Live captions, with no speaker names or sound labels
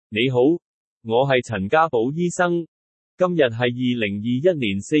你好，我係陳家寶醫生，今日係2021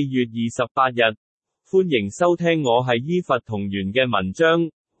年4月28日，歡迎收聽我係醫佛同源嘅文章，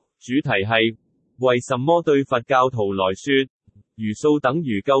主題係為什麼對佛教徒來說，茹素等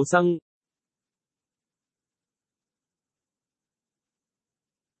如救生。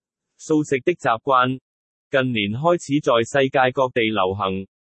素食的習慣，近年開始在世界各地流行，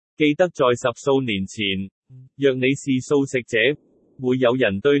記得在十數年前，若你是素食者，會有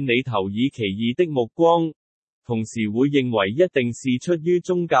人對你投以奇異的目光，同時會認為一定是出於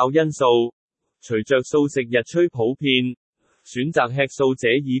宗教因素。隨着素食日趨普遍，選擇吃素者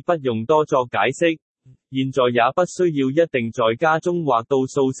已不用多作解釋，現在也不需要一定在家中或到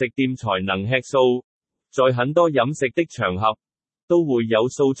素食店才能吃素，在很多飲食的場合，都會有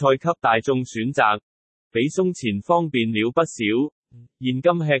素菜給大眾選擇，比從前方便了不少。現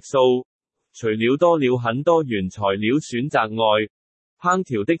今吃素，除了多了很多原材料選擇外，烹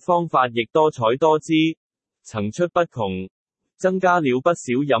調的方法亦多彩多姿，層出不窮，增加了不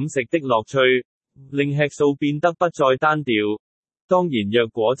少飲食的樂趣，令吃素變得不再單調。當然，若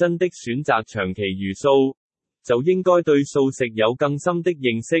果真的選擇長期茹素，就應該對素食有更深的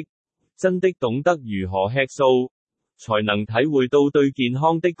認識，真的懂得如何吃素，才能體會到對健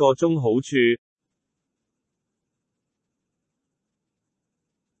康的各種好處。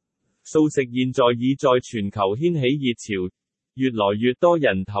素食現在已在全球掀起熱潮，越來越多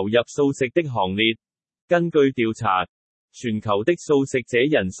人投入素食的行列。根據調查，全球的素食者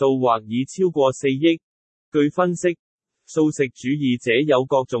人數或已超過4億。據分析，素食主義者有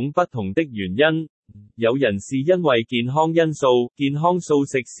各種不同的原因，有人是因為健康因素，健康素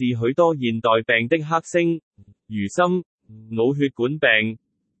食是許多現代病的剋星，如心、腦血管病、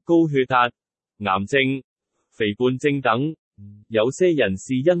高血壓、癌症、肥胖症等。有些人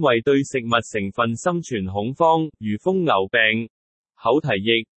是因為對食物成分心存恐慌，如瘋牛病、口蹄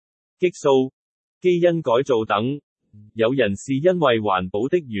疫、激素、基因改造等。有人是因為環保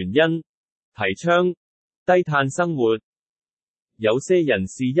的原因，提倡低碳生活。有些人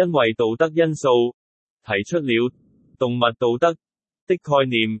是因為道德因素，提出了動物道德的概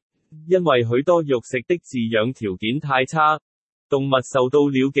念，因為許多肉食的飼養條件太差，動物受到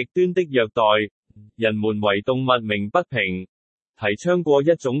了極端的虐待，人們為動物鳴不平，提倡過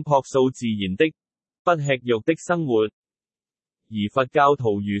一種樸素自然的不吃肉的生活。而佛教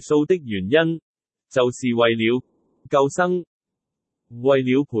徒茹素的原因，就是為了救生，為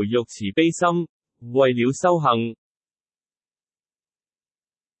了培育慈悲心，為了修行。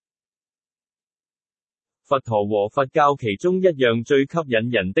佛陀和佛教其中一樣最吸引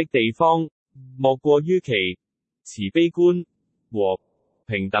人的地方，莫過於其慈悲觀和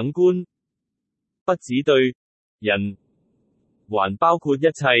平等觀，不只對人，還包括一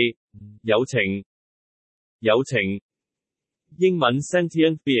切有情。有情，英文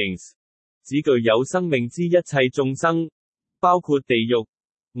sentient beings， 指具有生命之一切眾生，包括地獄、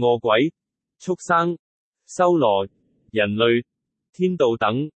餓鬼、畜生、修羅、人類、天道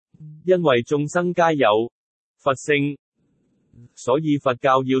等。因為眾生皆有佛性，所以佛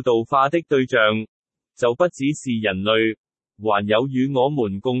教要度化的對象，就不只是人類，還有與我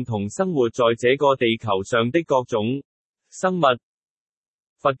們共同生活在這個地球上的各種生物。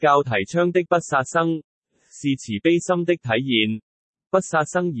佛教提倡的不殺生，是慈悲心的體現，不殺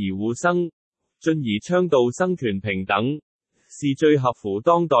生而護生，進而倡導生權平等，是最合乎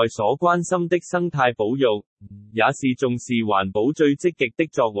當代所關心的生態保育，也是重視環保最積極的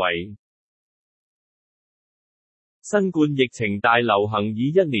作為。新冠疫情大流行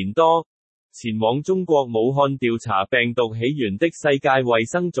已1年多，前往中國武漢調查病毒起源的世界衛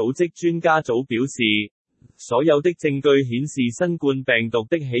生組織專家組表示，所有的證據顯示新冠病毒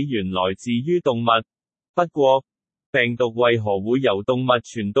的起源來自於動物。不過，病毒為何會由動物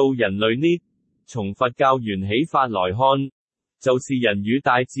傳到人類呢？從佛教緣起法來看，就是人與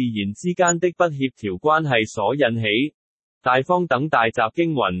大自然之間的不協調關係所引起。大方等大集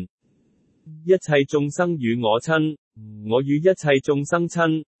經云：一切眾生與我親，我與一切眾生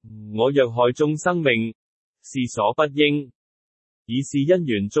親，我若害眾生命，是所不應。以是因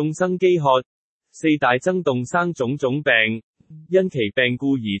緣眾生飢渴，四大爭動生種種病，因其病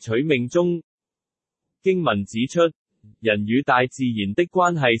故而取命終。經文指出，人與大自然的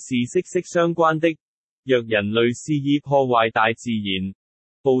關係是息息相關的。若人類肆意破壞大自然，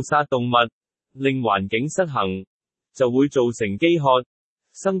捕殺動物，令環境失衡，就會造成飢渴、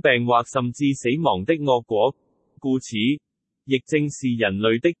生病或甚至死亡的惡果。故此，亦正是人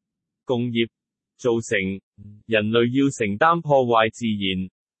類的共業造成，人類要承擔破壞自然、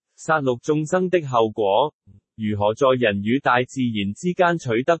殺戮眾生的後果。如何在人與大自然之間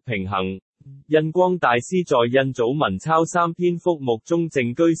取得平衡，印光大師在印祖文鈔三篇覆目中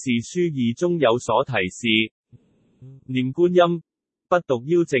靜居士書二中有所提示：念觀音，不獨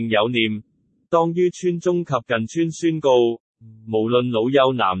邀淨有念，當於村中及近村宣告，無論老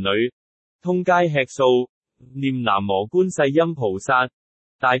幼男女，通皆吃素，念南無觀世音菩薩。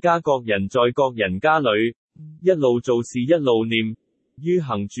大家各人在各人家裏，一路做事一路念，於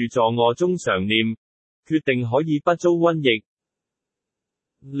行住坐臥中常念，決定可以不遭瘟疫。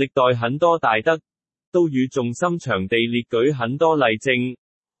歷代很多大德都與重心長地列舉很多例證，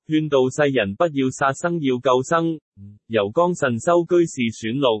勸導世人不要殺生要救生。由江慎修居士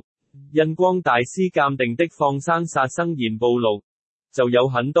選錄，印光大師鑑定的放生殺生現報錄，就有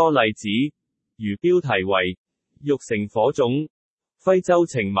很多例子，如標題為欲成火種，徽州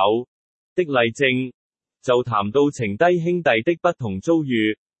程某的例證，就談到程低兄弟的不同遭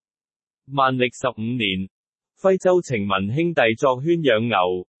遇。萬曆15年，徽州程文兄弟作圈養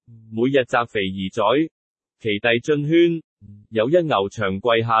牛，每日擇肥而宰，其弟進圈，有一牛場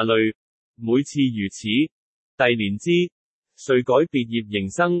跪下淚，每次如此，弟憐之，遂改別業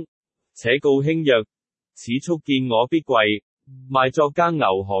營生，且告兄曰：此畜見我必跪，賣作耕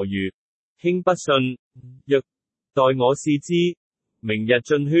牛何如？兄不信，曰：待我試之。明日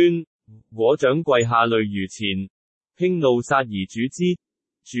進圈，果長跪下淚如前，兄怒殺而煮之，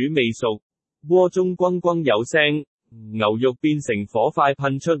煮未熟，鍋中轟轟有聲，牛肉變成火塊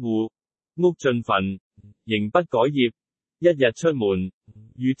噴出戶，屋盡焚，仍不改業。一日出門，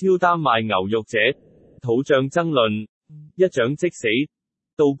遇挑擔賣牛肉者，土匠爭論，一掌即死，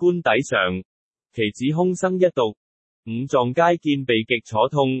到官邸上，其子空生一毒，五臟皆見鼻極楚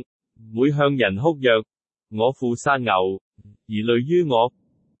痛，每向人哭曰：我父殺牛，而累於我，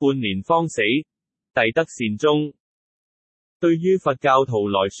半年方死，弟得善終。對於佛教徒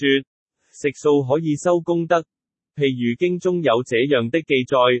來說，食素可以修功德，譬如經中有這樣的記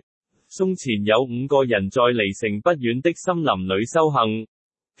載：從前有5個人在離城不遠的森林裏修行，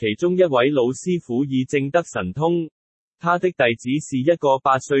其中一位老師傅已證得神通，他的弟子是一個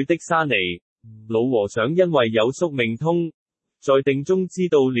8歲的沙彌。老和尚因為有宿命通，在定中知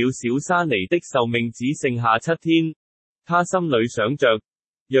道了小沙彌的壽命只剩下7天，他心裏想着，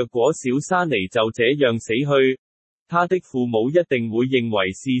若果小沙彌就這樣死去，他的父母一定會認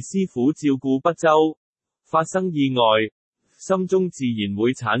為是師傅照顧不周，發生意外，心中自然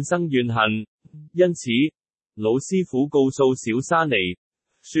會產生怨恨。因此，老師傅告訴小沙彌，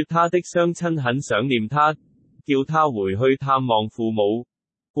說他的雙親很想念他，叫他回去探望父母。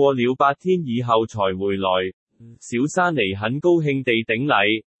過了8天以後才回來，小沙彌很高興地頂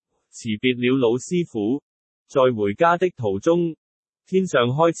禮，辭別了老師傅。在回家的途中，天上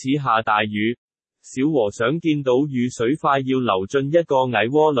開始下大雨，小和尚見到雨水快要流進一個蟻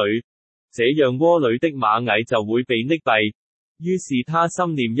窩裏，這樣窩裏的螞蟻就會被溺斃。於是他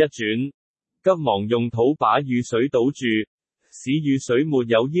心念一轉，急忙用土把雨水堵住，使雨水沒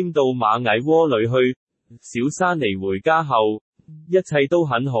有淹到螞蟻窩裏去。小沙彌回家後，一切都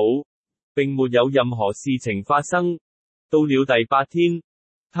很好，並沒有任何事情發生。到了第8天，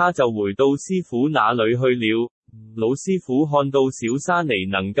他就回到師傅那裏去了。老師傅看到小沙彌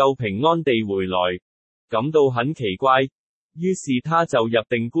能夠平安地回來，感到很奇怪，於是他就入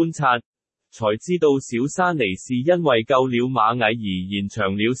定觀察，才知道小沙彌是因為救了螞蟻而延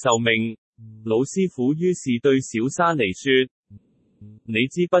長了壽命。老師傅於是對小沙彌說：你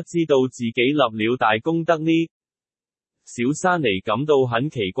知不知道自己立了大功德呢？小沙彌感到很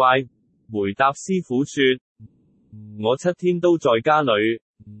奇怪，回答師傅說：我7天都在家裏，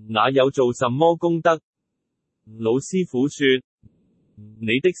哪有做什麼功德？老師傅說：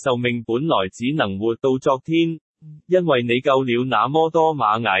你的壽命本來只能活到昨天，因為你救了那麼多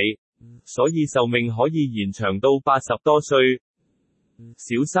螞蟻，所以壽命可以延長到80多歲。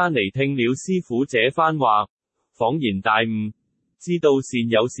小沙彌聽了師傅這番話，恍然大悟，知道善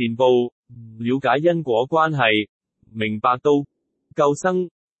有善報，了解因果關係，明白到救生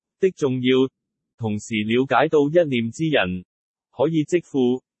的重要，同時了解到一念之仁可以積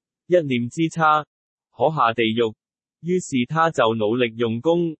福，一念之差可下地獄。於是他就努力用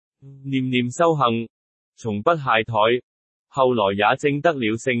功，念念修行，從不懈怠，後來也證得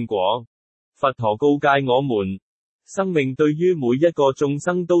了聖果。佛陀告誡我們，生命對於每一個眾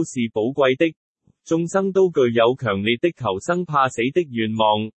生都是寶貴的，眾生都具有強烈的求生怕死的願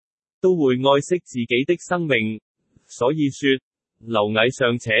望，都會愛惜自己的生命。所以說，螻蟻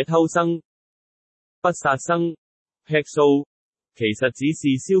尚且偷生，不殺生，吃素，其實只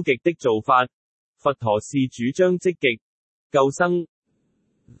是消極的做法。佛陀是主張積極救生，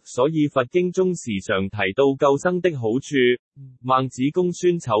所以佛經中時常提到救生的好處。孟子公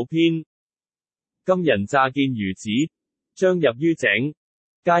孫丑篇：今人乍見孺子，將入於井，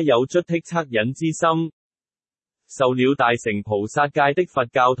皆有卒剔惻隱之心。受了大乘菩薩戒的佛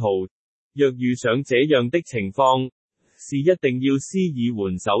教徒，若遇上這樣的情況，是一定要施以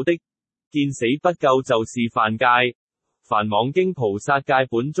援手的，見死不救就是犯戒。梵網經菩薩戒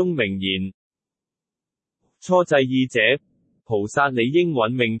本中明言：初制意者，菩薩理應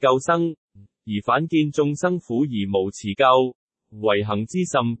殞命救生，而反見眾生苦而無辭救，為行之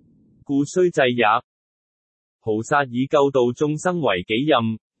甚，故須制也。菩薩以救度眾生為己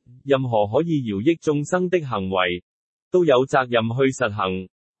任，任何可以饒益眾生的行為，都有責任去實行，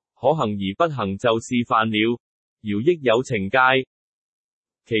可行而不行就是犯了饒益有情戒。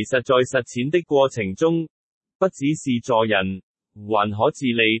其實在實踐的過程中，不只是助人，還可自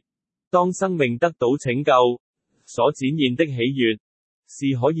利。當生命得到拯救，所展現的喜悅，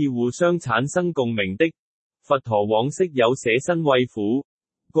是可以互相產生共鳴的。佛陀往昔有捨身餵虎、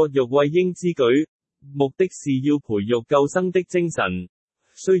割肉餵鷹之舉，目的是要培育救生的精神。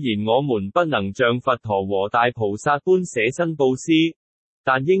雖然我們不能像佛陀和大菩薩般捨身布施，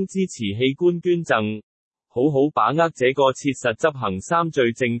但應支持器官捐贈，好好把握這個切實執行三聚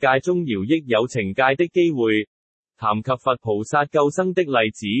淨戒中饒益有情戒的機會。談及佛菩薩救生的例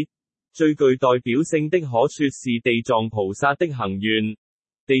子，最具代表性的可說是地藏菩薩的行願。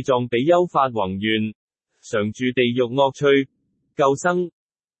地藏比丘發宏願，常住地獄惡趣，救生。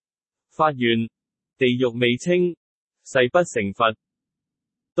發願，地獄未清，誓不成佛，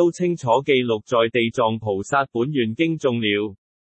都清楚記錄在地藏菩薩本願經中了。